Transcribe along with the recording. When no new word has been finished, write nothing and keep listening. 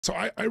So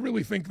I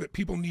really think that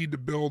people need to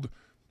build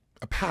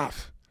a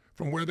path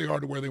from where they are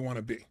to where they want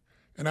to be.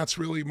 And that's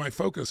really my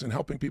focus in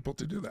helping people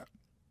to do that.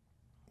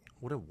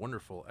 What a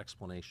wonderful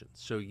explanation.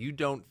 So you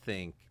don't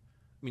think,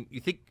 I mean, you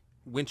think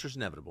winter's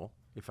inevitable,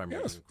 if I'm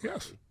reading it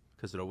correctly,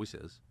 because it always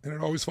is. And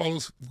it always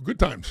follows good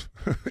times.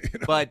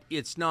 But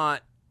it's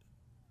not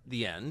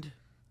the end.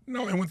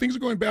 No, and when things are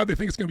going bad, they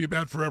think it's going to be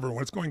bad forever.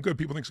 When it's going good,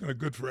 people think it's going to be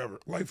good forever.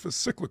 Life is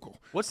cyclical.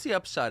 What's the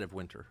upside of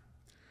winter?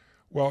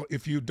 Well,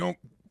 if you don't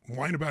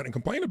whine about it and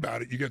complain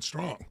about it, you get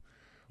strong.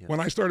 Yeah. When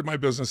I started my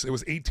business, it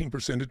was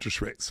 18%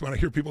 interest rates. When I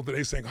hear people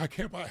today saying, I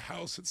can't buy a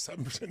house at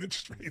 7%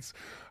 interest rates,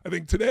 I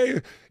think today,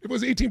 if it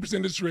was 18%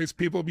 interest rates,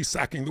 people would be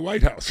sacking the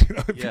White House.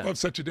 People have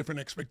such a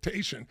different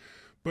expectation.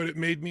 But it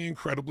made me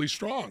incredibly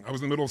strong. I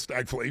was in the middle of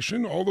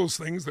stagflation, all those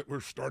things that we're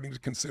starting to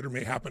consider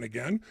may happen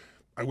again.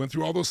 I went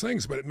through all those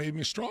things, but it made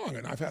me strong.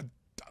 And I've had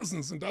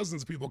dozens and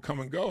dozens of people come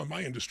and go in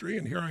my industry.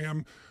 And here I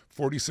am,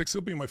 46.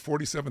 It'll be my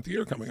 47th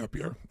year coming up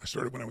here. I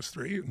started when I was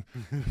 3. And,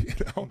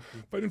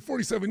 but in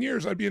 47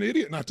 years, I'd be an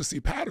idiot not to see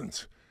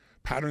patterns.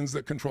 Patterns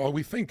that control how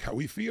we think, how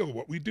we feel,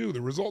 what we do,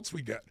 the results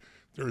we get.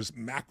 There's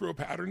macro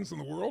patterns in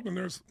the world, and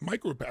there's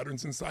micro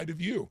patterns inside of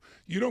you.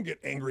 You don't get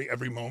angry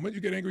every moment.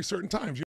 You get angry certain times.